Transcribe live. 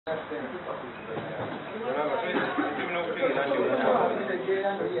We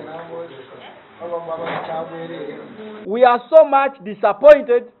are so much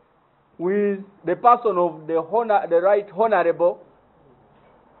disappointed with the person of the Right Honorable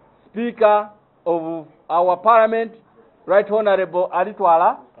Speaker of our Parliament, Right Honorable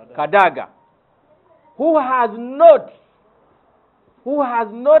Alitwala Kadaga, who has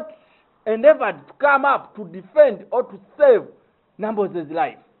not endeavored to come up to defend or to save Nambooze's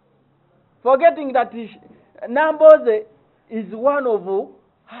life, forgetting that Nambooze is one of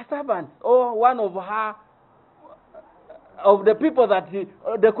her servants, or one of the people that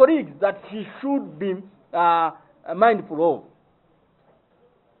the colleagues that she should be mindful of.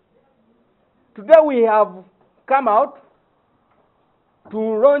 Today we have come out to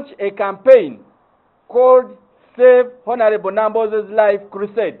launch a campaign called Save Honorable Nambooze's Life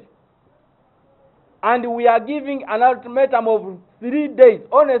Crusade. And we are giving an ultimatum of 3 days,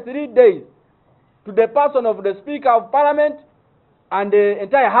 only 3 days, to the person of the Speaker of Parliament and the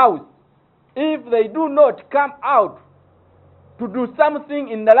entire House. If they do not come out to do something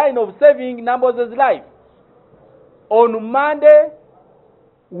in the line of saving Nambooze's life, on Monday,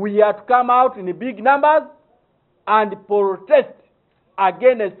 we are to come out in big numbers and protest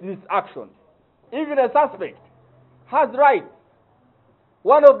against this action. Even a suspect has rights.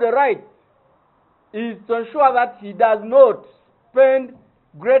 One of the rights is to ensure that he does not spend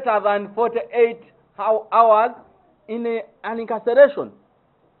greater than 48 hours in an incarceration.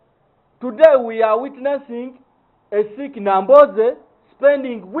 Today we are witnessing a sick Nambooze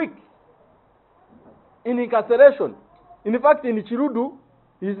spending weeks in incarceration. In fact, in Chirudu,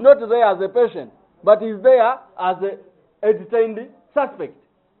 he is not there as a patient, but he is there as a detained suspect.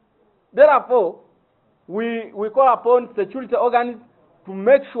 Therefore, we call upon security organs to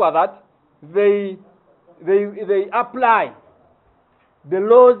make sure that they apply the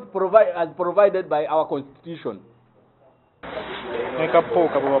laws as provided by our Constitution.